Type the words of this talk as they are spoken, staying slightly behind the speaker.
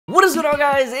going on,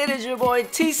 guys? It is your boy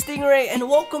TStingray, and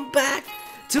welcome back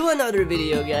to another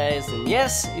video, guys. And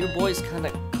yes, your boy's kind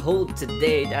of cold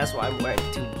today. That's why I'm wearing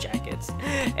two jackets.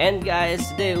 And guys,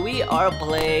 today we are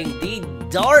playing the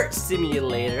Dart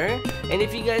Simulator. And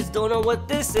if you guys don't know what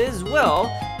this is,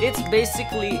 well, it's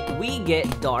basically we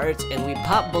get darts and we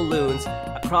pop balloons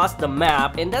across the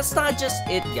map. And that's not just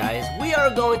it, guys. We are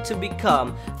going to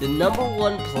become the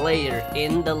 #1 player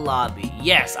in the lobby.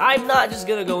 Yes, I'm not just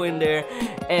gonna go in there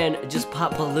and just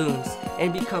pop balloons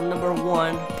and become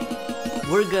 #1.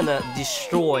 We're gonna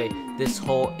destroy this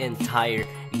whole entire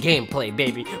gameplay,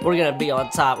 baby. We're gonna be on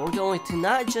top. We're going to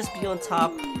not just be on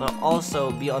top, but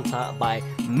also be on top by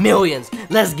millions.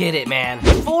 Let's get it, man.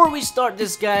 Before we start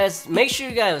this, guys, make sure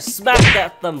you guys smash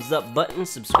that thumbs up button,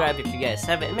 subscribe if you guys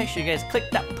haven't, and make sure you guys click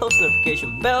that post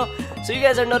notification bell so you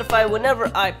guys are notified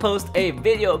whenever I post a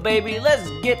video, baby. Let's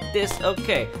get this.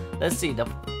 Okay, let's see. The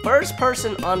first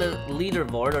person on the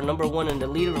leaderboard, or #1 in the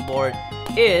leaderboard,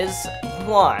 is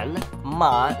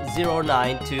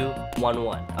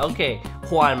Juanma09211. Okay,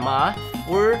 Juanma,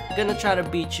 we're gonna try to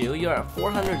beat you. You're at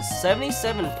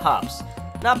 477 pops.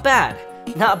 Not bad,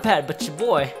 not bad, but your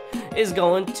boy is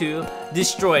going to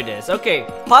destroy this. Okay,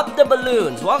 pop the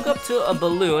balloons. Walk up to a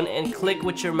balloon and click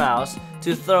with your mouse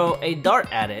to throw a dart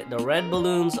at it. The red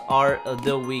balloons are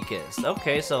the weakest.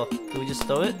 Okay, so can we just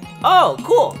throw it? Oh,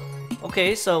 cool.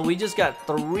 Okay, so we just got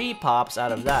 3 pops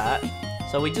out of that.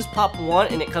 So we just pop 1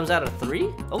 and it comes out of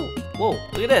 3? Oh, whoa,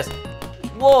 look at this.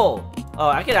 Whoa. Oh,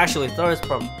 I can actually throw this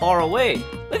from far away.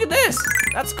 Look at this.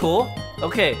 That's cool.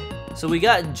 Okay, so we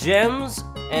got gems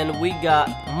and we got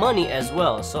money as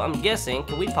well. So I'm guessing,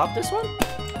 can we pop this one?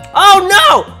 Oh,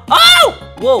 no! Oh!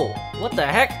 Whoa, what the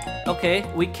heck? Okay,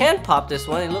 we can pop this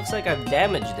one. It looks like I've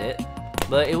damaged it,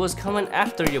 but it was coming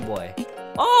after your boy.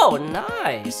 Oh,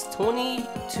 nice.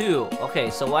 22. Okay,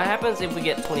 so what happens if we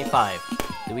get 25?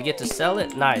 Do we get to sell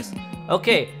it? Nice.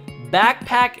 Okay,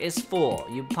 backpack is full.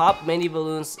 You pop many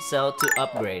balloons, sell to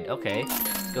upgrade. Okay,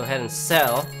 let's go ahead and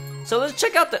sell. So let's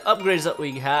check out the upgrades that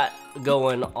we had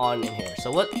going on in here.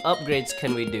 So what upgrades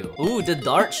can we do? Ooh, the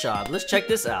dart shop. Let's check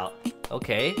this out.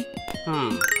 Okay.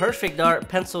 Perfect dart,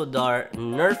 pencil dart,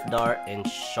 nerf dart, and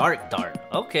shark dart.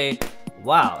 Okay.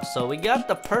 Wow, so we got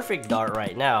the perfect dart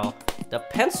right now. The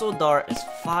pencil dart is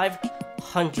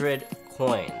 500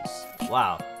 coins.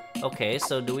 Wow. Okay,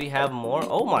 so do we have more?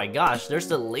 Oh my gosh, there's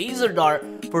the laser dart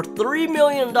for $3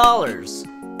 million.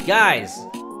 Guys,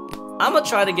 I'm gonna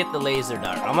try to get the laser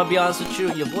dart. I'm gonna be honest with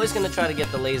you, your boy's gonna try to get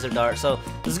the laser dart. So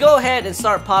let's go ahead and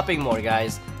start popping more,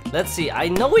 guys. Let's see, I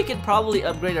know we could probably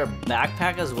upgrade our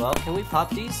backpack as well. Can we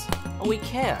pop these? Oh, we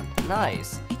can.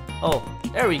 Nice. Oh,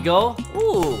 there we go.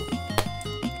 Ooh.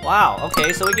 Wow,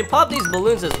 okay, so we can pop these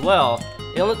balloons as well.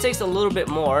 It only takes a little bit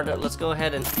more. Let's go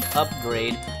ahead and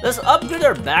upgrade. Let's upgrade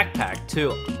our backpack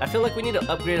too. I feel like we need to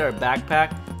upgrade our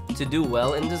backpack to do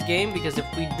well in this game, because if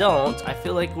we don't, I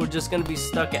feel like we're just gonna be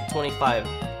stuck at 25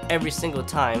 every single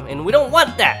time, and we don't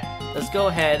want that. Let's go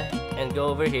ahead and go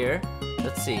over here.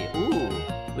 Let's see. Ooh,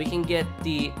 we can get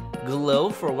the glow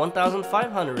for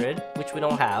 1,500, which we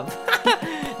don't have.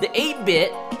 The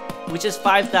 8-bit, which is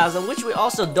 5,000, which we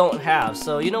also don't have.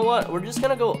 So you know what? We're just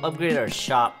gonna go upgrade our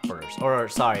shop first. Or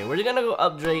sorry, we're gonna go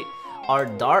upgrade our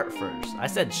dart first. I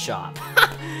said shop.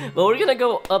 But we're gonna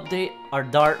go update our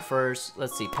dart first.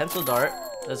 Let's see, pencil dart.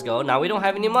 Let's go. Now we don't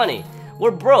have any money.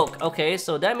 We're broke. Okay,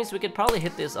 so that means we could probably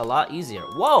hit this a lot easier.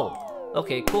 Whoa!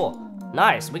 Okay, cool.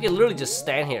 Nice. We can literally just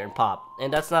stand here and pop.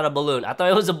 And that's not a balloon. I thought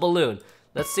it was a balloon.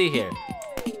 Let's see here.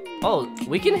 Oh,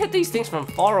 we can hit these things from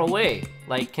far away.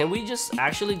 Like, can we just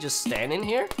actually just stand in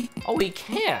here? Oh, we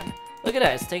can. Look at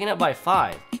that, it's taking it by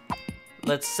 5.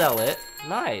 Let's sell it.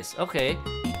 Nice, okay.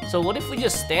 So what if we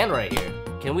just stand right here?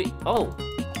 Can we, oh,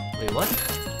 wait, what?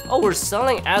 Oh, we're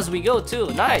selling as we go too.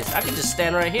 Nice, I can just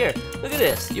stand right here. Look at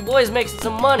this, your boy's making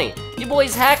some money. Your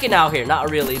boy's hacking out here.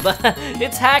 Not really, but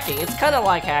it's hacking. It's kind of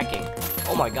like hacking.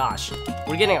 Oh my gosh,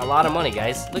 we're getting a lot of money,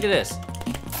 guys. Look at this.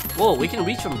 Whoa, we can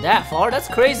reach from that far? That's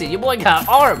crazy. Your boy got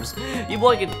arms. Your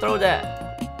boy can throw that.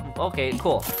 Okay,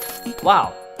 cool.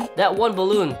 Wow, that one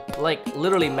balloon, like,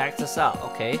 literally maxed us out.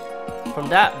 Okay, from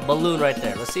that balloon right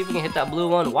there. Let's see if we can hit that blue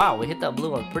one. Wow, we hit that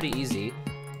blue one pretty easy.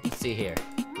 Let's see here.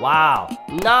 Wow,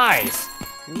 nice.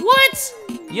 What?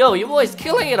 Yo, your boy's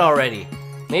killing it already.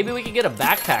 Maybe we can get a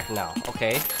backpack now.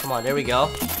 Okay, come on, there we go.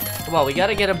 Come on, we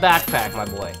gotta get a backpack, my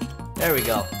boy. There we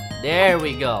go. There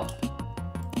we go.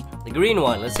 The green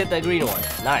one. Let's hit that green one.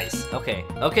 Nice. Okay.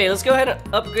 Okay, let's go ahead and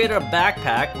upgrade our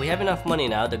backpack. We have enough money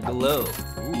now. The glow.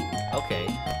 Ooh, okay.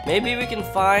 Maybe we can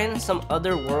find some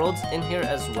other worlds in here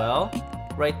as well.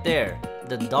 Right there.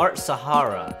 The Dart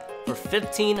Sahara for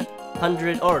 15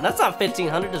 1,500, or that's not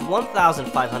 1,500, it's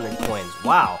 1,500 coins.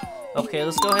 Wow. Okay,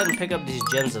 let's go ahead and pick up these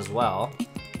gems as well.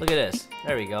 Look at this.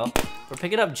 There we go. We're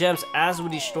picking up gems as we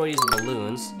destroy these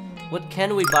balloons. What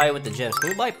can we buy with the gems? Can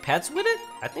we buy pets with it?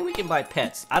 I think we can buy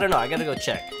pets. I don't know. I gotta go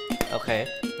check. Okay,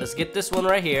 let's get this one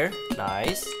right here.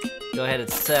 Nice. Go ahead and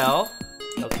sell.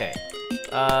 Okay.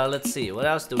 Let's see. What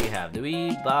else do we have? Do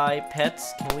we buy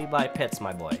pets? Can we buy pets,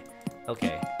 my boy?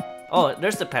 Okay. Oh,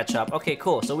 there's the pet shop. Okay,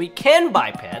 cool. So we can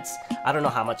buy pets. I don't know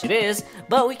how much it is,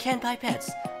 but we can buy pets.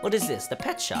 What is this? The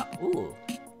pet shop. Ooh.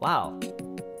 Wow.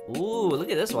 Ooh, look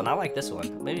at this one. I like this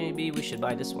one. Maybe we should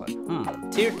buy this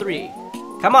one. Tier 3.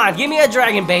 Come on, give me a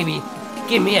dragon, baby.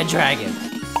 Give me a dragon.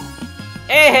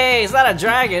 Hey, it's not a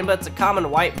dragon, but it's a common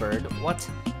white bird. What?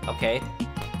 Okay.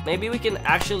 Maybe we can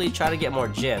actually try to get more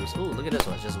gems. Ooh, look at this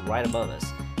one. It's just right above us.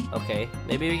 Okay.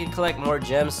 Maybe we can collect more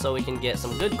gems so we can get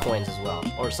some good coins as well.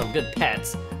 Or some good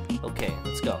pets. Okay,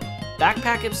 let's go.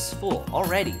 Backpack is full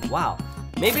already. Wow.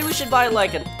 Maybe we should buy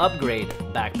like an upgrade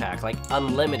backpack, like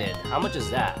unlimited. How much is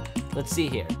that? Let's see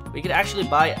here. We could actually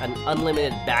buy an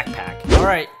unlimited backpack.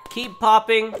 Alright, keep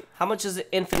popping. How much is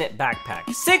the infinite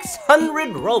backpack? 600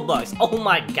 Robux. Oh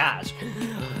my gosh.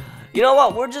 You know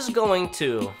what? We're just going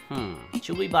to...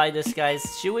 Should we buy this, guys?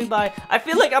 Should we buy... I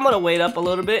feel like I'm gonna wait up a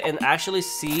little bit and actually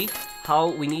see how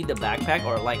we need the backpack,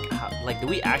 or like, do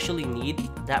we actually need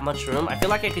that much room? I feel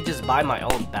like I could just buy my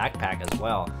own backpack as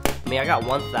well. I mean, I got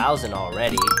 1,000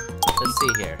 already. Let's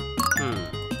see here.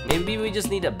 Maybe we just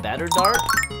need a better dart?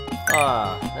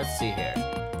 Let's see here.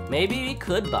 Maybe we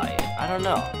could buy it. I don't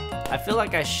know. I feel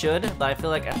like I should, but I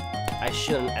feel like I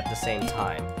shouldn't at the same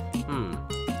time.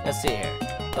 Let's see here.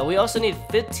 But we also need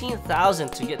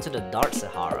 15,000 to get to the Dart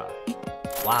Sahara.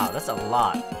 Wow, that's a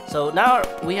lot. So now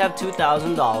we have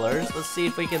 $2,000. Let's see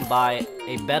if we can buy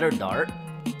a better dart.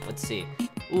 Let's see.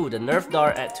 Ooh, the Nerf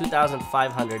dart at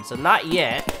 2,500. So not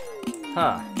yet.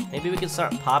 Huh. Maybe we can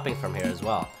start popping from here as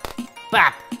well.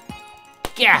 Bap!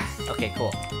 Yeah! Okay,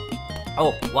 cool.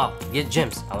 Oh, wow. Get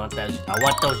gems. I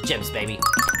want those gems, baby.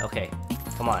 Okay.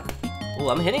 Come on. Ooh,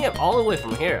 I'm hitting it all the way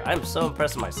from here. I'm so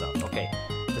impressed with myself. Okay.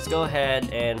 Let's go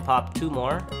ahead and pop 2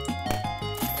 more.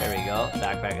 There we go.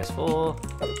 Backpack is full.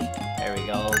 There we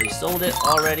go. We sold it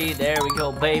already. There we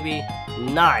go, baby.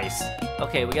 Nice.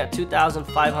 Okay, we got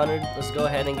 2,500. Let's go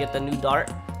ahead and get the new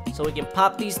dart so we can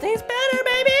pop these things better,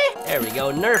 baby. There we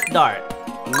go. Nerf dart.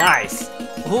 Nice.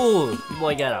 Ooh,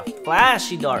 boy got a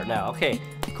flashy dart now. Okay,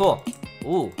 cool.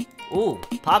 Ooh,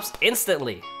 pops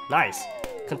instantly. Nice.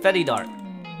 Confetti dart.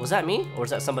 Was that me or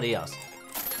was that somebody else?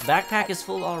 Backpack is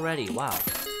full already. Wow.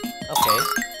 Okay.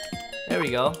 There we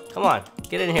go. Come on.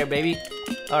 Get in here, baby.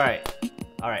 Alright.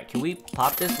 Alright, can we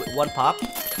pop this with 1 pop?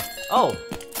 Oh,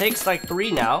 takes like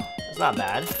 3 now. It's not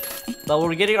bad. But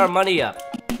we're getting our money up.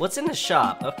 What's in the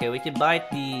shop? Okay, we can buy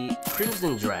the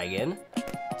Crimson Dragon,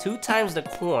 2 times the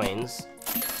coins,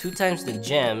 2 times the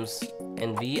gems,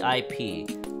 and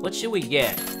VIP. What should we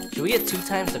get? Should we get 2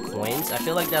 times the coins? I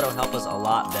feel like that'll help us a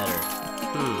lot better.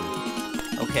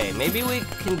 Okay, maybe we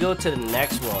can go to the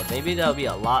next world. Maybe that'll be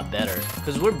a lot better.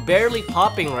 Because we're barely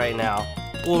popping right now.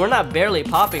 Well, we're not barely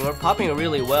popping. We're popping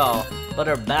really well. But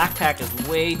our backpack is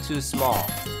way too small.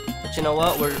 But you know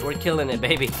what? We're killing it,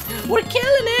 baby. We're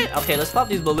killing it! Okay, let's pop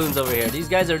these balloons over here. These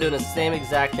guys are doing the same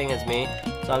exact thing as me.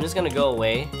 So I'm just gonna go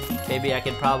away. Maybe I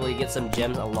can probably get some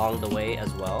gems along the way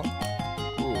as well.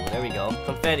 Ooh, there we go.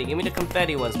 Confetti. Give me the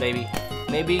confetti ones, baby.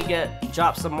 Maybe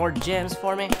drop some more gems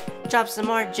for me. Drop some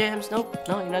more gems. Nope.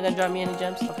 No, you're not gonna drop me any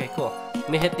gems? Okay, cool. Let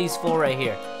me hit these 4 right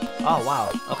here. Oh, wow.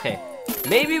 Okay.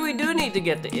 Maybe we do need to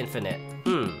get the infinite.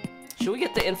 Should we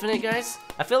get the infinite, guys?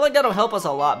 I feel like that'll help us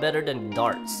a lot better than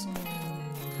darts.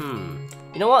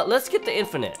 You know what? Let's get the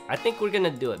infinite. I think we're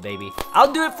gonna do it, baby.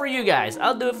 I'll do it for you guys.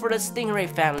 I'll do it for the Stingray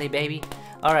family, baby.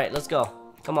 Alright, let's go.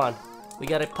 Come on. We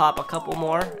gotta pop a couple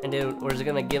more, and then we're just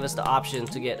gonna give us the option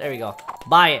to get, there we go.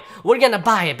 Buy it. We're gonna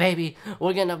buy it, baby.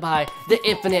 We're gonna buy the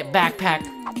infinite backpack.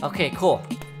 Okay, cool.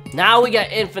 Now we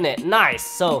got infinite. Nice.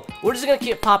 So, we're just gonna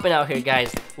keep popping out here,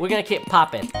 guys. We're gonna keep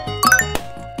popping.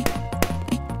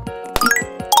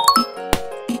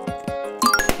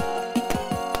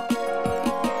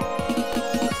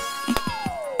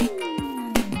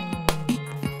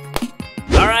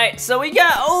 Alright, so we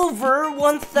got over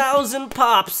 1,000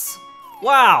 pops.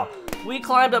 Wow, we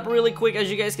climbed up really quick. As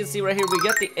you guys can see right here, we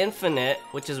got the infinite,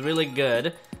 which is really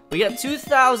good. We got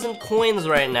 2,000 coins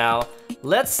right now.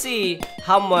 Let's see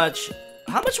how much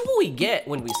will we get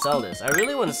when we sell this. I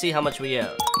really want to see how much we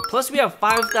get. Plus we have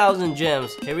 5,000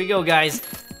 gems. Here we go, guys.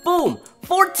 Boom,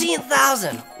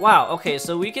 14,000. Wow, okay,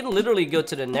 so we can literally go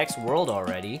to the next world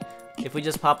already. if we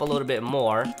just pop a little bit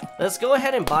more. Let's go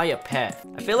ahead and buy a pet.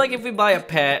 I feel like if we buy a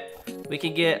pet, we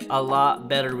can get a lot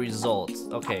better results.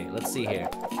 Okay, let's see here.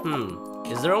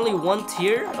 Is there only one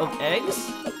tier of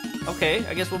eggs? Okay,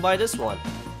 I guess we'll buy this one.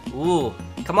 Ooh,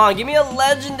 come on, give me a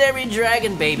legendary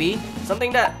dragon, baby.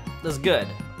 Something that is good.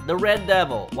 The red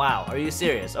devil. Wow, are you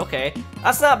serious? Okay,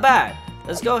 that's not bad.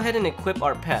 Let's go ahead and equip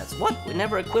our pets. What? We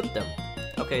never equipped them.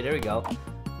 Okay, there we go.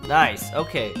 Nice.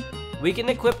 Okay, we can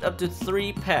equip up to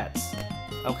 3 pets.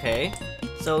 Okay,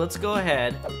 so let's go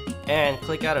ahead and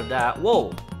click out of that.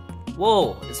 Whoa,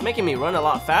 whoa, it's making me run a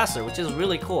lot faster, which is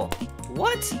really cool.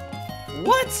 What?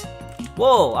 What?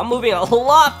 Whoa, I'm moving a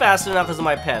lot faster now because of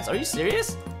my pets. Are you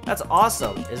serious? That's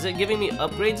awesome. Is it giving me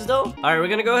upgrades though? Alright, we're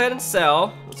gonna go ahead and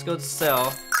sell. Let's go to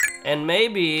sell. And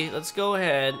maybe, let's go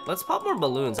ahead. Let's pop more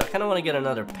balloons. I kind of want to get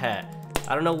another pet.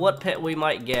 I don't know what pet we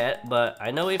might get, but I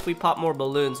know if we pop more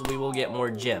balloons, we will get more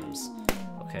gems.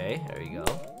 Okay, there you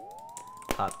go.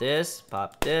 Pop this,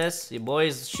 pop this. Your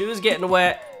boy's shoes getting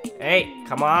wet. Hey,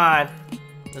 come on.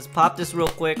 Let's pop this real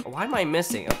quick. Why am I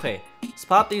missing? Okay, let's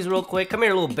pop these real quick. Come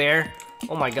here, little bear.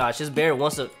 Oh my gosh, this bear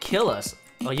wants to kill us.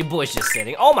 Oh, your boy's just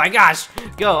sitting. Oh my gosh.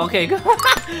 Go, okay, go.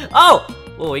 Oh!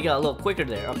 Whoa, we got a little quicker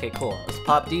there. Okay, cool. Let's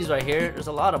pop these right here. There's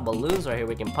a lot of balloons right here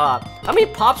we can pop. How many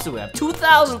pops do we have?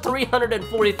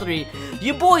 2,343.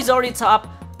 You boys already top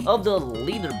of the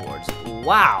leaderboards.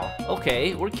 Wow.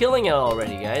 Okay, we're killing it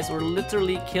already, guys. We're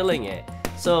literally killing it.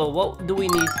 So what do we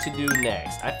need to do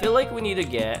next? I feel like we need to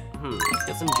get, let's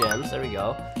get some gems. There we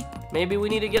go. Maybe we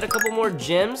need to get a couple more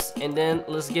gems, and then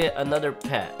let's get another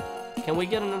pet. Can we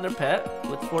get another pet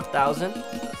with 4,000?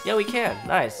 Yeah, we can.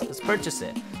 Nice. Let's purchase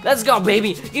it. Let's go,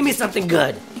 baby. Give me something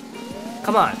good.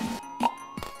 Come on.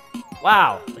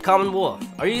 Wow, the common wolf.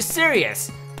 Are you serious?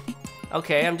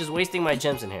 Okay, I'm just wasting my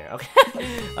gems in here. Okay.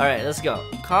 All right, let's go.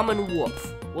 Common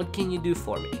wolf. What can you do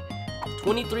for me?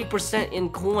 23% in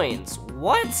coins.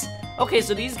 What? Okay,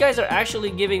 so these guys are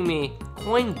actually giving me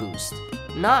coin boost.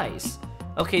 Nice.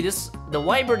 Okay, the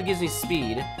white bird gives me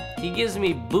speed. He gives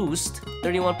me boost,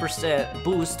 31%,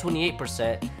 boost,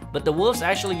 28%, but the wolf's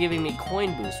actually giving me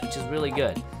coin boost, which is really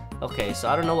good. Okay, so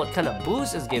I don't know what kind of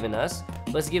boost is giving us,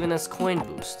 but it's giving us coin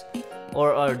boost.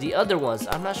 Or the other ones,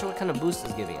 I'm not sure what kind of boost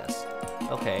is giving us.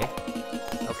 Okay,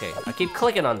 okay, I keep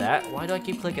clicking on that. Why do I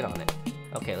keep clicking on it?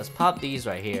 Okay, let's pop these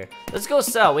right here. Let's go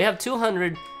sell. We have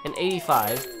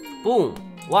 285. Boom.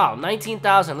 Wow,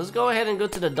 19,000. Let's go ahead and go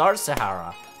to the Dark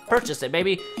Sahara. Purchase it,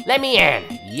 baby. Let me in.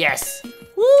 Yes.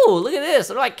 Woo, look at this.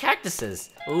 They're like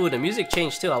cactuses. Ooh, the music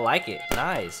changed too. I like it.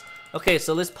 Nice. Okay,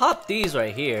 so let's pop these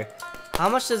right here. How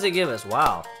much does it give us?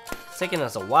 Wow. It's taking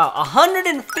us a while.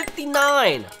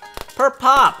 159 per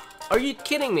pop. Are you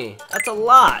kidding me? That's a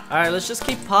lot. All right, let's just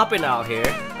keep popping out here.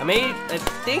 I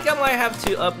think I might have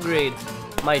to upgrade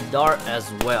my dart as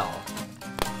well.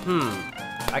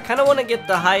 I kind of want to get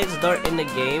the highest dart in the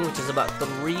game, which is about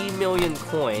 3 million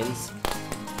coins.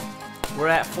 We're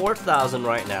at 4,000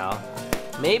 right now.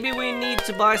 Maybe we need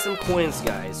to buy some coins,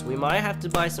 guys. We might have to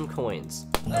buy some coins.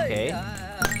 Okay,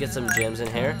 let's get some gems in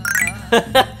here.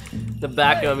 The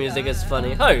background music is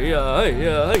funny.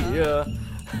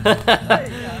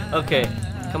 Okay,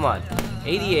 come on.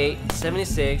 88,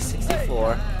 76,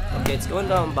 64. Okay, it's going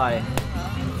down by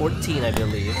 14, I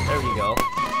believe. There we go.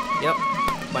 Yep,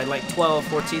 by like 12,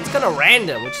 14. It's kind of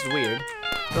random, which is weird.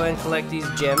 Go ahead and collect these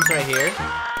gems right here.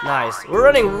 Nice. We're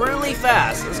running really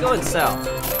fast. Let's go and sell.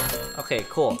 Okay,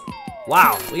 cool.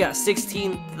 Wow, we got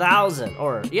 16,000.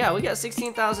 Or, yeah, we got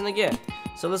 16,000 again.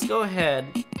 So let's go ahead.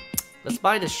 Let's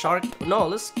buy the shark.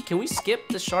 No, can we skip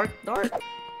the shark dart?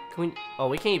 Can we? Oh,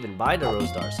 we can't even buy the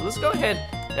rose dart. So let's go ahead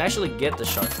and actually get the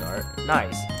shark dart.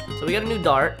 Nice. So we got a new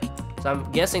dart. So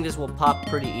I'm guessing this will pop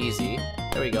pretty easy.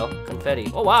 There we go. Confetti.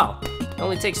 Oh, wow. It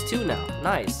only takes 2 now.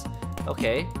 Nice.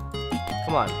 Okay.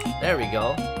 Come on. There we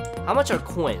go. How much are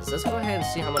coins? Let's go ahead and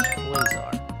see how much coins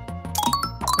are.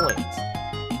 Coins.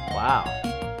 Wow.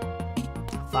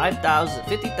 5,000,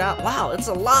 50,000. Wow, it's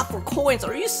a lot for coins.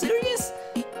 Are you serious?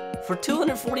 For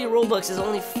 240 Robux is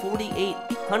only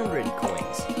 4,800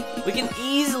 coins. We can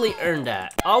easily earn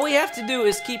that. All we have to do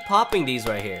is keep popping these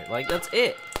right here. Like, that's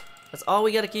it. That's all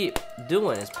we gotta keep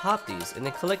doing is pop these and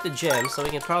then collect the gems so we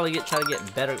can probably try to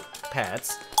get better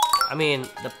pets. I mean,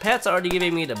 the pets are already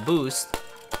giving me the boost.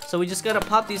 So we just gotta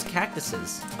pop these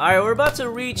cactuses. Alright, we're about to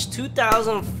reach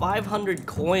 2,500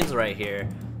 coins right here.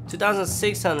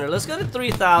 2,600. Let's go to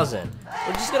 3,000.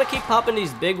 We're just gonna keep popping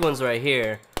these big ones right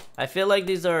here. I feel like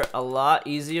these are a lot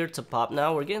easier to pop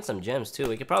now. We're getting some gems too.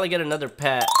 We could probably get another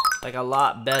pet like a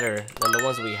lot better than the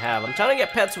ones we have. I'm trying to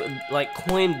get pets with like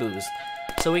coin boost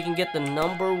so we can get the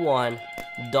 #1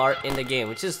 dart in the game,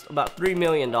 which is about $3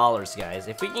 million, guys.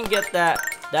 If we can get that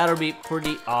That'll be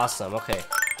pretty awesome. Okay,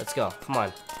 let's go. Come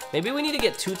on. Maybe we need to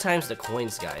get 2 times the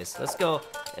coins, guys. Let's go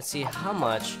and see how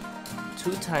much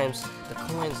 2 times the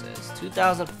coins is.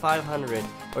 2,500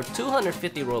 or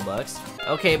 250 Robux.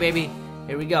 Okay, baby.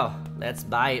 Here we go. Let's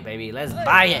buy it, baby. Let's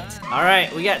buy it. All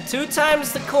right, we got 2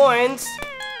 times the coins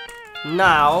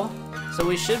now. So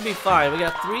we should be fine. We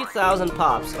got 3,000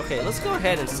 pops. Okay, let's go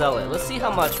ahead and sell it. Let's see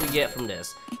how much we get from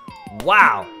this.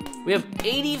 Wow. We have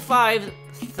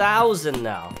 85,000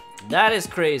 now. That is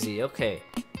crazy. Okay.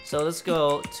 So let's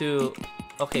go to,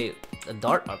 okay, the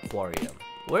dart aquarium.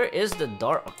 Where is the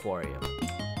dart aquarium?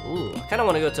 Ooh, I kind of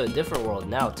want to go to a different world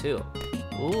now too.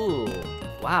 Ooh,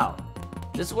 wow.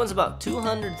 This one's about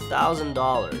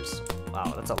 $200,000.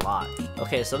 Wow, that's a lot.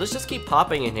 Okay, so let's just keep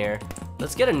popping in here.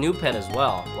 Let's get a new pet as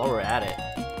well while we're at it.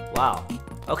 Wow.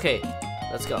 Okay,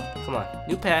 let's go. Come on,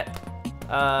 new pet.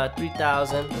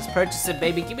 3,000. Let's purchase it,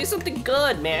 baby. Give me something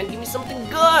good, man. Give me something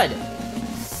good.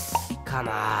 Come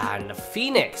on, the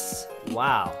Phoenix.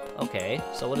 Wow. Okay,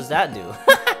 so what does that do?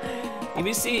 Let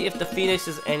me see if the Phoenix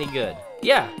is any good.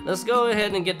 Yeah, let's go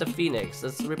ahead and get the Phoenix.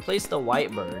 Let's replace the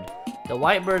white bird. The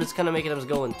white bird is kind of making us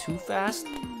going too fast.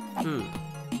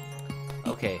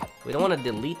 Okay, we don't want to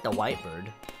delete the white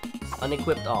bird.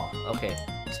 Unequipped all. Okay,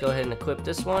 let's go ahead and equip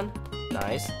this one.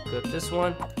 Nice. Equip this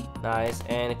one. Nice.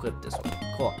 And equip this one.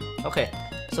 Cool. Okay,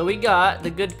 so we got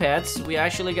the good pets. We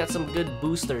actually got some good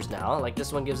boosters now. Like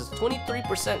this one gives us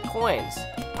 23% coins.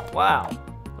 Wow.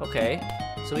 Okay,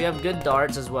 so we have good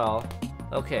darts as well.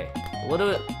 Okay, what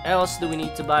else do we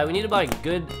need to buy? We need to buy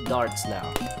good darts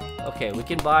now. Okay, we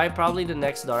can buy probably the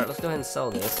next dart. Let's go ahead and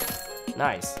sell this.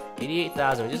 Nice.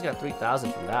 88,000. We just got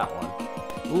 3,000 from that one.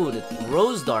 Ooh, the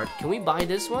rose dart. Can we buy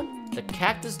this one? The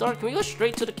cactus dart? Can we go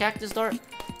straight to the cactus dart?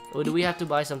 Or do we have to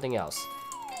buy something else?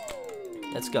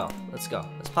 Let's go. Let's go.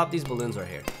 Let's pop these balloons right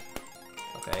here.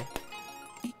 Okay.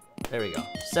 There we go.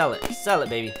 Sell it. Sell it,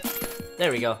 baby.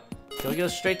 There we go. Can we go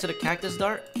straight to the cactus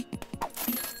dart?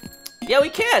 Yeah, we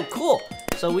can. Cool.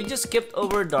 So we just skipped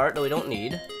over a dart that we don't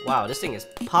need. Wow, this thing is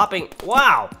popping.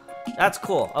 Wow. That's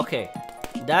cool. Okay.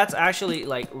 That's actually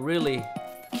like really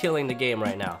killing the game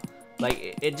right now.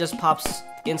 Like it just pops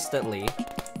instantly.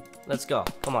 Let's go.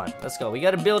 Come on. Let's go. We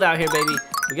got to build out here, baby.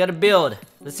 We got to build.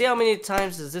 Let's see how many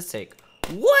times does this take.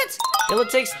 What? It only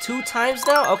takes 2 times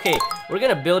now? Okay, we're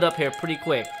going to build up here pretty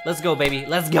quick. Let's go, baby.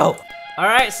 Let's go. All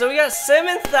right, so we got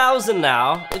 7,000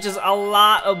 now, which is a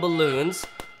lot of balloons.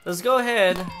 Let's go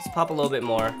ahead. Let's pop a little bit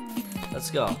more. Let's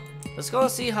go. Let's go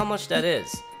and see how much that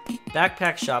is.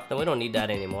 Backpack shop. No, we don't need that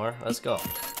anymore. Let's go.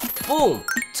 Boom.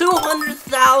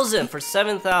 200,000 for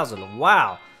 7,000.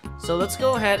 Wow. So let's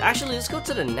go ahead. Actually, let's go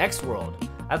to the next world.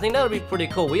 I think that would be pretty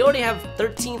cool. We already have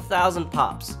 13,000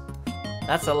 pops.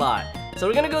 That's a lot. So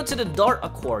we're going to go to the dart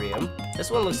aquarium. This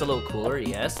one looks a little cooler.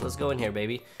 Yes. Let's go in here,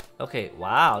 baby. Okay.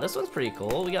 Wow. This one's pretty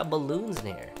cool. We got balloons in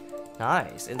here.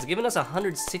 Nice. It's giving us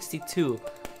 162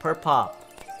 per pop.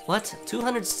 What?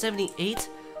 278?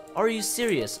 Are you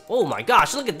serious? Oh my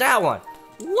gosh, look at that one.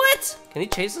 What? Can he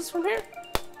chase us from here?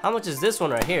 How much is this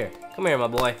one right here? Come here, my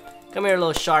boy. Come here,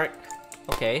 little shark.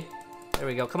 Okay. There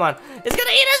we go. Come on. It's gonna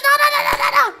eat us. No, no, no, no,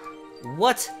 no, no.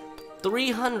 What?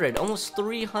 300. Almost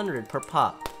 300 per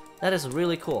pop. That is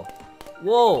really cool.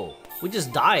 Whoa. We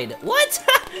just died. What?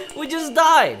 We just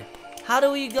died. How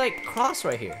do we, like, cross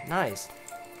right here? Nice.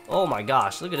 Oh my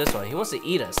gosh. Look at this one. He wants to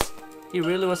eat us. He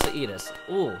really wants to eat us.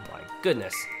 Oh my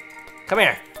goodness. Come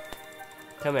here.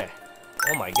 Come here.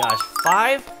 Oh my gosh.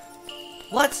 5?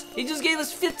 What? He just gave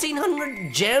us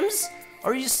 1,500 gems?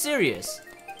 Are you serious?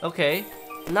 Okay.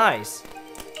 Nice.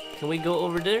 Can we go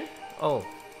over there? Oh.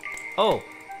 Oh.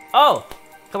 Oh.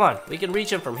 Come on. We can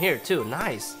reach him from here too.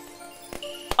 Nice.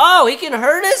 Oh, he can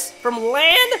hurt us from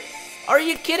land? Are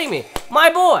you kidding me? My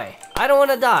boy. I don't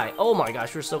want to die. Oh my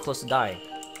gosh. We're so close to dying.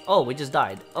 Oh, we just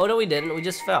died. Oh, no, we didn't. We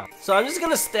just fell. So I'm just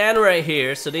going to stand right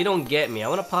here so they don't get me. I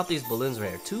want to pop these balloons right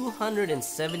here.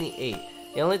 278.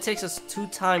 It only takes us 2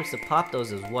 times to pop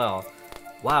those as well.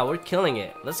 Wow, we're killing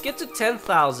it. Let's get to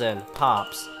 10,000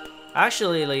 pops.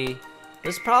 Actually,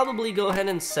 let's probably go ahead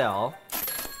and sell.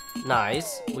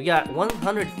 Nice. We got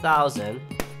 100,000.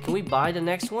 Can we buy the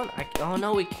next one? Oh,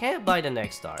 no, we can't buy the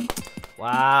next dart.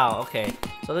 Wow, okay.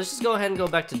 So let's just go ahead and go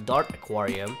back to Dart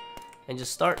Aquarium. And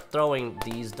just start throwing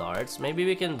these darts. Maybe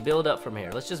we can build up from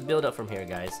here. Let's just build up from here,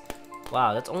 guys.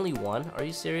 Wow, that's only 1. Are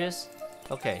you serious?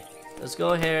 Okay, let's go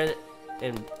ahead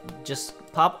and just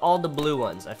pop all the blue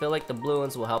ones. I feel like the blue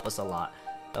ones will help us a lot.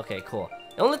 Okay, cool.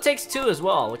 It only takes 2 as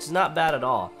well, which is not bad at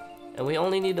all. And we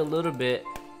only need a little bit,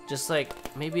 just like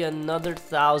maybe another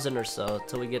 1,000 or so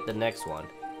till we get the next one.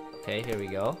 Okay, here we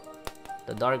go.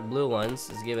 The dark blue ones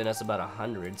is giving us about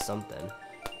 100 something.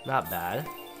 Not bad.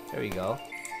 There we go.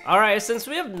 Alright, since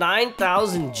we have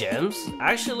 9,000 gems,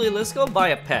 actually, let's go buy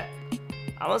a pet.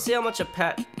 I want to see how much a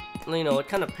pet, you know, what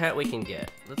kind of pet we can get.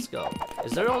 Let's go.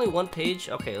 Is there only one page?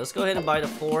 Okay, let's go ahead and buy the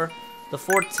fourth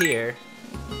tier.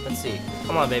 Let's see.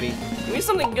 Come on, baby. Give me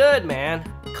something good,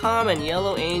 man. Common,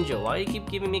 yellow angel. Why do you keep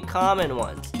giving me common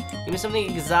ones? Give me something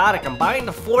exotic. I'm buying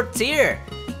the 4th tier.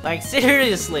 Like,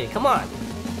 seriously. Come on.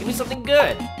 Give me something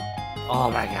good. Oh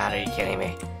my god, are you kidding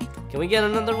me? Can we get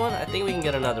another one? I think we can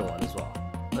get another one as well.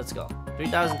 Let's go.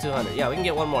 3,200. Yeah, we can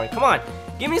get one more. Come on.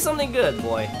 Give me something good,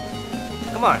 boy.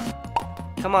 Come on.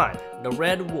 Come on. The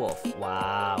red wolf.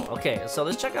 Wow. Okay, so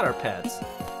let's check out our pets.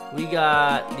 We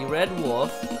got the red wolf.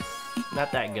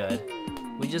 Not that good.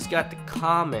 We just got the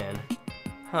common.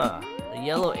 Huh. The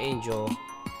yellow angel.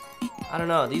 I don't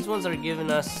know. These ones are giving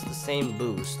us the same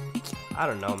boost. I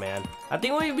don't know, man. I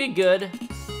think we'd be good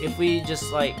if we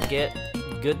just, like, get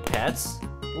good pets.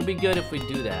 We'll be good if we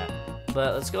do that.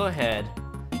 But let's go ahead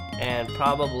and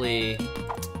probably...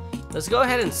 Let's go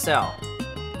ahead and sell.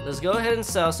 Let's go ahead and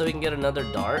sell so we can get another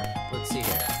dart. Let's see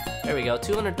here. There we go.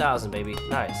 200,000, baby.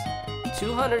 Nice.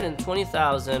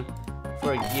 220,000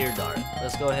 for a gear dart.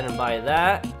 Let's go ahead and buy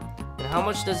that. And how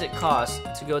much does it cost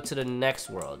to go to the next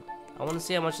world? I want to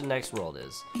see how much the next world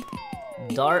is.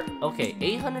 Dart. Okay,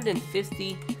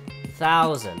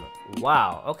 850,000.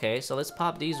 Wow. Okay, so let's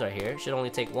pop these right here. Should only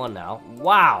take one now.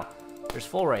 Wow. There's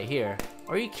 4 right here.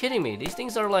 Are you kidding me? These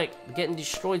things are like getting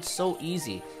destroyed so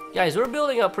easy. Guys, we're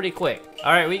building up pretty quick.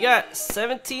 Alright, we got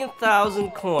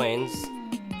 17,000 coins.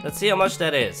 Let's see how much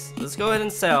that is. Let's go ahead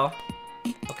and sell.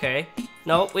 Okay.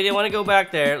 Nope, we didn't want to go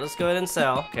back there. Let's go ahead and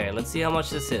sell. Okay, let's see how much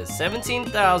this is.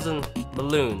 17,000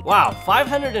 balloons. Wow,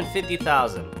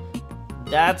 550,000.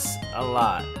 That's a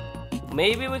lot.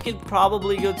 Maybe we could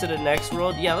probably go to the next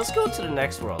world. Yeah, let's go to the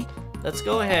next world. Let's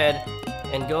go ahead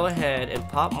and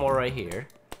pop more right here.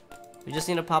 We just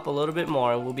need to pop a little bit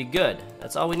more and we'll be good.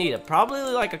 That's all we need. Probably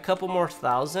like a couple more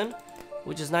thousand,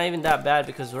 which is not even that bad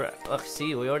because we're,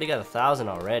 see, we already got 1,000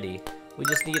 already. We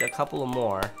just need a couple of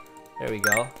more. There we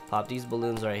go. Pop these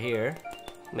balloons right here.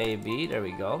 Maybe. There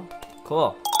we go.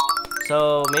 Cool.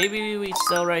 So maybe we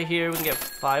sell right here. We can get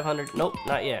 500. Nope,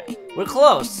 not yet. We're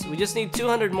close. We just need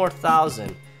 200 more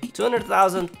thousand.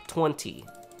 200,000, 20.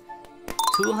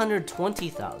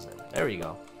 220,000. There we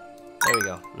go. There we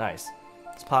go. Nice.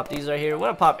 Let's pop these right here. We're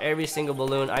gonna pop every single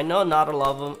balloon. I know not a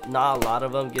lot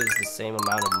of them gives the same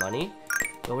amount of money,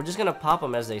 but we're just gonna pop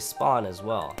them as they spawn as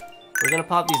well. We're gonna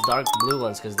pop these dark blue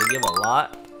ones because they give a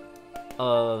lot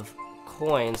of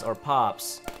coins or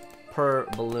pops per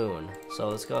balloon. So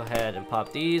let's go ahead and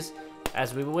pop these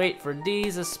as we wait for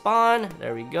these to spawn.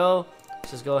 There we go. Let's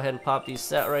just go ahead and pop these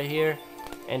set right here,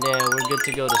 and then we're good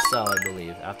to go to sell, I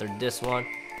believe, after this one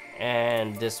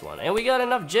and this one. And we got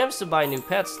enough gems to buy new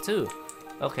pets too.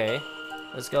 Okay,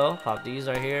 let's go. Pop these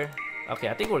right here. Okay,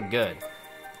 I think we're good.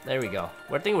 There we go.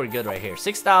 I think we're good right here.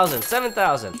 6,000,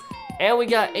 7,000, and we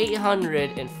got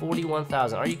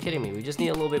 841,000. Are you kidding me? We just need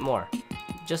a little bit more.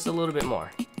 Just a little bit more.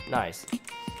 Nice.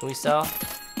 Can we sell?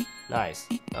 Nice.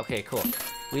 Okay, cool.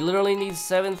 We literally need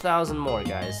 7,000 more,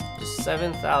 guys. Just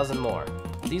 7,000 more.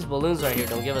 These balloons right here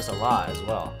don't give us a lot as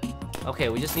well. Okay,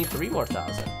 we just need 3 more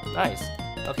thousand. Nice.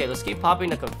 Okay, let's keep popping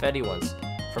the confetti ones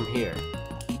from here.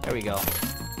 There we go.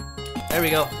 There we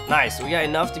go. Nice. We got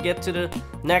enough to get to the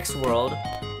next world,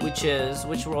 which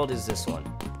world is this one?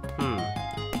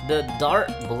 The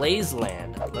Dart Blaze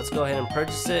Land. Let's go ahead and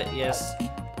purchase it. Yes.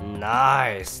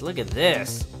 Nice. Look at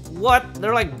this. What?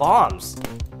 They're like bombs.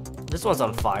 This one's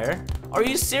on fire. Are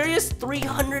you serious?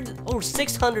 300 or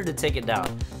 600 to take it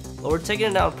down. Well, we're taking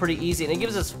it down pretty easy, and it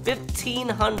gives us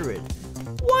 1,500.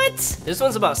 What? This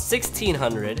one's about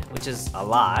 1,600, which is a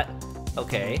lot.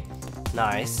 Okay.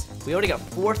 Nice. We already got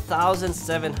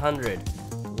 4,700.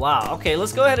 Wow. Okay,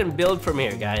 let's go ahead and build from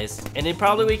here, guys. And then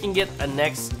probably we can get a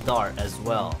next dart as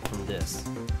well from this.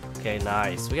 Okay,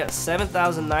 nice. We got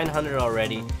 7,900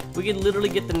 already. We could literally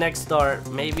get the next dart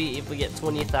maybe if we get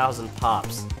 20,000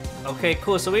 pops. Okay,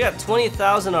 cool. So we got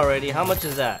 20,000 already. How much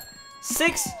is that?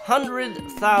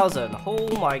 600,000. Oh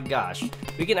my gosh.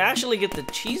 We can actually get the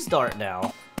cheese dart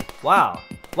now. Wow.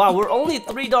 Wow, we're only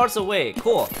 3 darts away.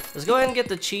 Cool. Let's go ahead and get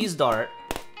the cheese dart.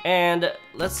 And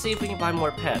let's see if we can buy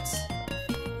more pets.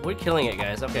 We're killing it,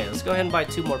 guys. Okay, let's go ahead and buy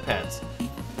 2 more pets.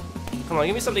 Come on,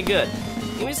 give me something good.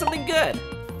 Give me something good.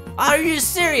 Are you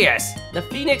serious? The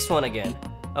Phoenix one again.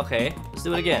 Okay, let's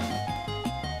do it again.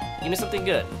 Give me something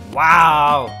good.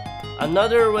 Wow.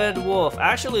 Another red wolf.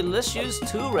 Actually, let's use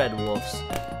 2 red wolves.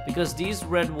 Because these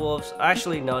red wolves...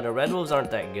 Actually, no, the red wolves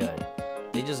aren't that good.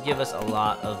 They just give us a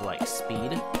lot of, like,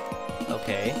 speed.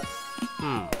 Okay.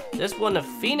 This one, the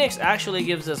Phoenix, actually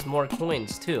gives us more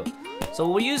coins, too. So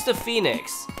we'll use the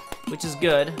Phoenix, which is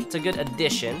good. It's a good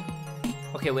addition.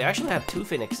 Okay, we actually have 2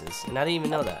 Phoenixes, and I didn't even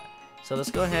know that. So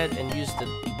let's go ahead and use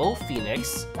both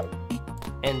Phoenix,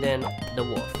 and then the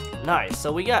Wolf. Nice, so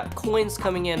we got coins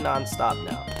coming in non-stop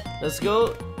now. Let's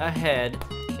go ahead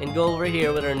and go over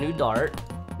here with our new dart.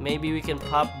 Maybe we can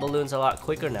pop balloons a lot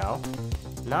quicker now.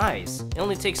 Nice, it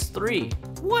only takes 3.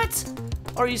 What?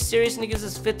 Are you serious? And it gives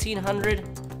us 1,500?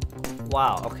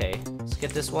 Wow, okay. Let's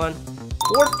get this one.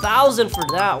 4,000 for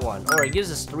that one. Or it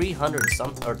gives us 300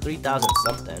 something, or 3,000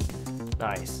 something.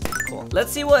 Nice, cool.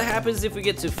 Let's see what happens if we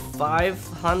get to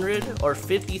 500 or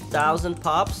 50,000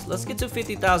 pops. Let's get to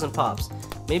 50,000 pops.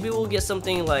 Maybe we'll get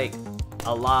something like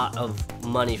a lot of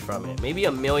money from it. Maybe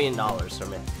 $1 million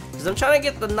from it. Because I'm trying to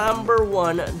get the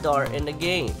 #1 dart in the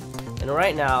game. And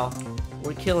right now,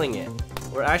 we're killing it.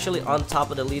 We're actually on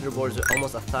top of the leaderboards with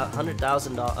almost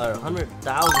 100,000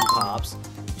 pops,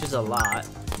 which is a lot.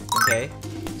 Okay,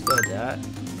 let's go with that.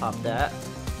 Pop that.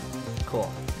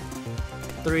 Cool.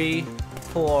 3,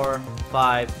 4,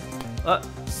 5,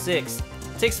 6. It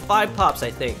takes 5 pops,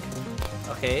 I think.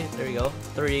 Okay, there you go.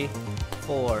 3,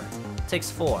 4. It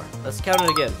takes 4. Let's count it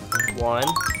again. 1,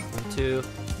 2,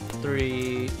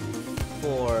 3,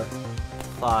 4,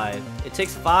 5. It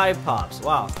takes 5 pops.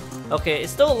 Wow. Okay,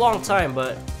 it's still a long time,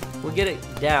 but we'll get it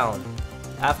down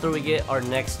after we get our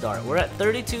next dart. We're at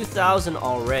 32,000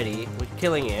 already. We're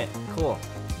killing it. Cool.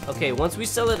 Okay, once we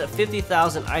sell it at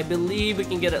 50,000, I believe we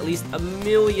can get at least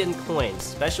 1,000,000 coins,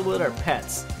 especially with our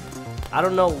pets. I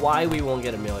don't know why we won't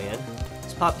get 1,000,000.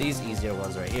 Let's pop these easier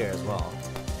ones right here as well.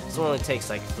 This one only takes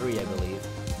like 3, I believe.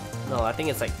 No, I think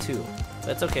it's like 2.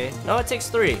 That's okay. No, it takes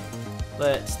 3,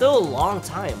 but still a long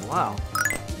time. Wow.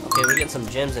 Okay, we're getting some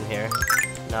gems in here.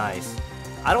 Nice.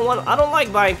 I don't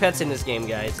like buying pets in this game,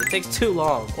 guys. It takes too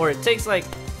long, or it takes like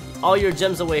all your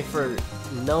gems away for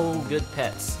no good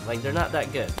pets. Like, they're not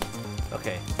that good.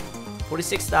 Okay,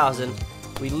 46,000.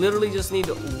 We literally just need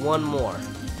 1 more.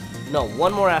 No,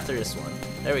 1 more after this one.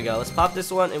 There we go. Let's pop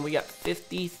this one, and we got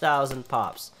 50,000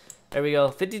 pops. There we go.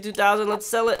 52,000. Let's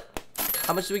sell it.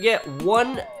 How much do we get?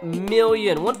 1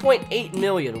 million. 1.8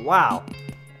 million. Wow.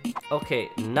 Okay,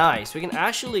 nice. We can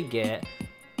actually get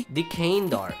the cane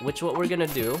dart, which what we're gonna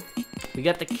do. We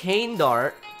got the cane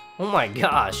dart. Oh my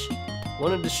gosh.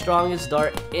 One of the strongest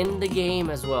dart in the game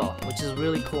as well, which is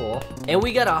really cool. And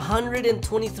we got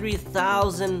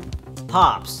 123,000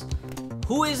 pops.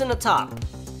 Who is in the top?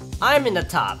 I'm in the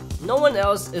top. No one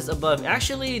else is above.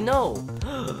 Actually, no.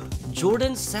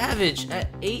 Jordan Savage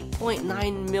at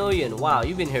 8.9 million. Wow,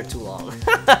 you've been here too long.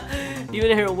 You've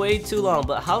been here way too long.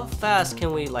 But how fast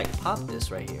can we like pop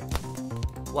this right here?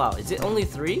 Wow, is it only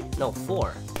 3? No,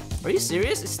 4. Are you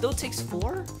serious? It still takes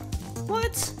 4?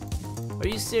 What? Are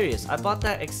you serious? I bought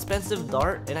that expensive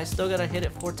dart and I still gotta hit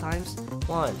it 4 times?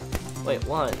 1,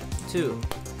 2,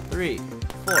 3, 4.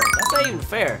 That's not even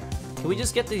fair. Can we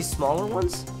just get these smaller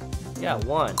ones? Yeah,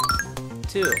 1,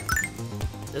 2.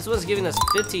 This one's giving us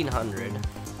 1,500.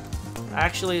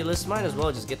 Actually, let's might as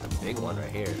well just get the big one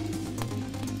right here.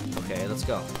 Okay, let's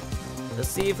go. Let's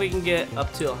see if we can get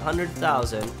up to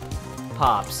 100,000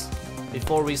 pops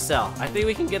before we sell. I think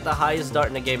we can get the highest dart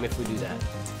in the game if we do that.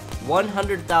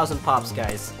 100,000 pops,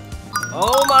 guys.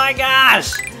 Oh my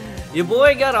gosh! Your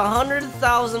boy got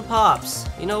 100,000 pops.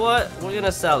 You know what? We're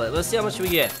gonna sell it. Let's see how much we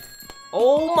get.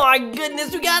 Oh my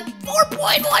goodness, we got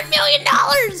 $4.1 million!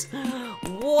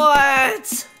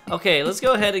 What? Okay, let's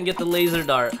go ahead and get the laser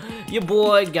dart. Your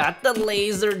boy got the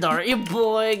laser dart. Your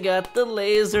boy got the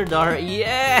laser dart.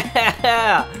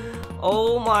 Yeah!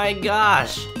 Oh my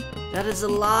gosh. That is a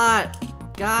lot.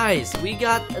 Guys, we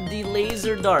got the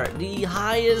laser dart, the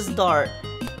highest dart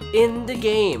in the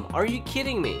game. Are you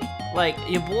kidding me? Like,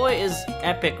 your boy is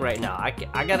epic right now. I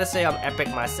gotta say I'm epic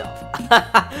myself.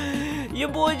 Your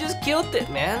boy just killed it,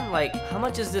 man. Like, how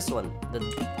much is this one? The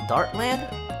Dartland?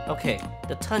 Okay,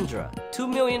 the Tundra. $2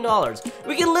 million.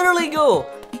 We can literally go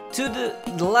to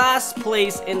the last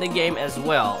place in the game as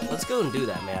well. Let's go and do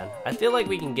that, man. I feel like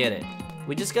we can get it.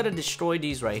 We just gotta destroy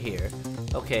these right here.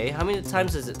 Okay, how many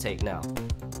times does it take now?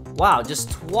 Wow,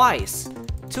 just twice.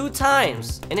 2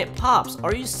 times, and it pops.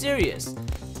 Are you serious?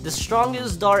 The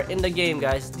strongest dart in the game,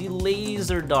 guys. The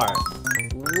laser dart.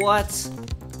 What?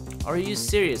 Are you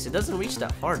serious? It doesn't reach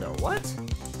that far, though. What?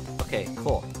 Okay,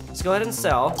 cool. Let's go ahead and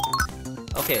sell.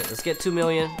 Okay, let's get 2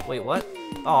 million. Wait, what?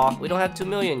 Aw, we don't have 2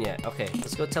 million yet. Okay,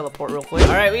 let's go teleport real quick.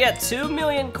 Alright, we got 2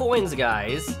 million coins,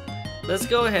 guys. Let's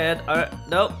go ahead.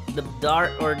 Nope, the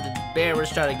dart or the bear was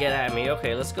trying to get at me.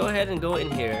 Okay, let's go ahead and go in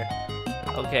here.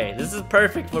 Okay, this is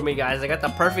perfect for me, guys. I got the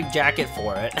perfect jacket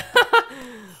for it.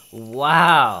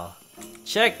 Wow.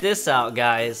 Check this out,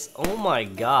 guys. Oh my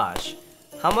gosh.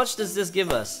 How much does this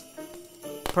give us?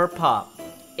 per pop.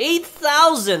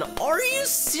 8,000. Are you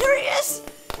serious?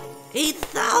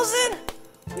 8,000?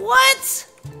 What?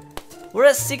 We're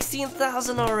at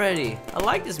 16,000 already. I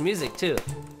like this music too.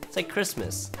 It's like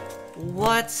Christmas.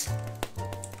 What?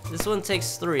 This one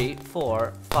takes 3,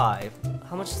 4, 5.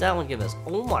 How much does that one give us?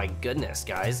 Oh my goodness,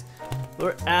 guys.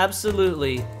 We're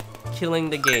absolutely killing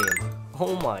the game.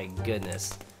 Oh my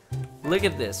goodness. Look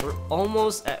at this. We're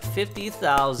almost at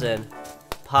 50,000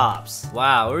 pops.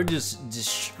 Wow, we're just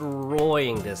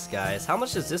destroying this, guys. How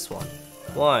much is this one?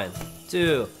 1,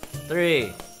 2,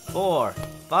 3, 4,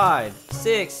 5,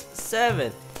 6,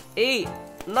 7, 8,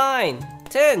 9,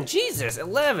 10. Jesus,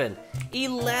 11.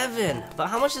 11. But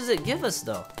how much does it give us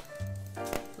though?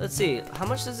 Let's see. How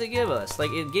much does it give us? Like,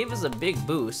 it gave us a big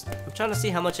boost. I'm trying to see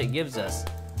how much it gives us.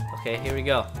 Okay, here we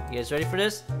go. You guys ready for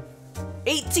this?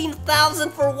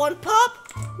 18,000 for 1 pop?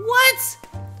 What?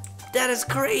 That is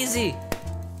crazy.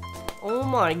 Oh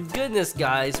my goodness,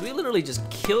 guys. We literally just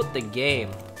killed the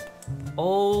game.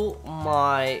 Oh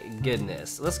my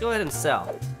goodness. Let's go ahead and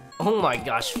sell. Oh my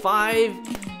gosh,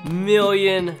 $5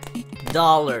 million.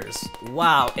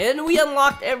 Wow, and we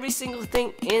unlocked every single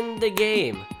thing in the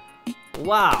game.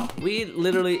 Wow, we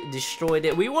literally destroyed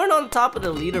it. We weren't on top of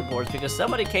the leaderboards because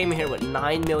somebody came here with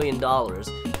 $9 million.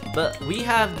 But we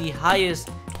have the highest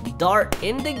dart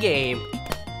in the game.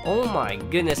 Oh my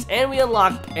goodness, and we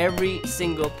unlocked every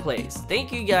single place.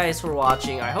 Thank you guys for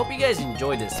watching. I hope you guys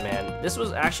enjoyed this, man. This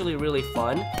was actually really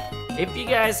fun. If you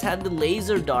guys had the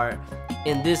laser dart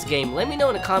in this game, let me know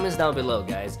in the comments down below,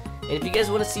 guys. And if you guys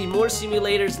want to see more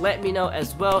simulators, let me know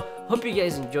as well. Hope you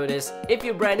guys enjoy this. If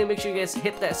you're brand new, make sure you guys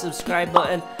hit that subscribe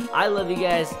button. I love you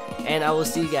guys, and I will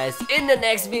see you guys in the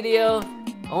next video.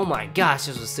 Oh my gosh,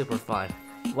 this was super fun.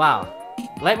 Wow.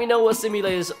 Let me know what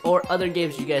simulators or other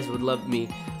games you guys would love me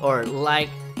or like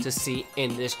to see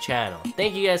in this channel.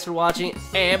 Thank you guys for watching,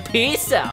 and peace out.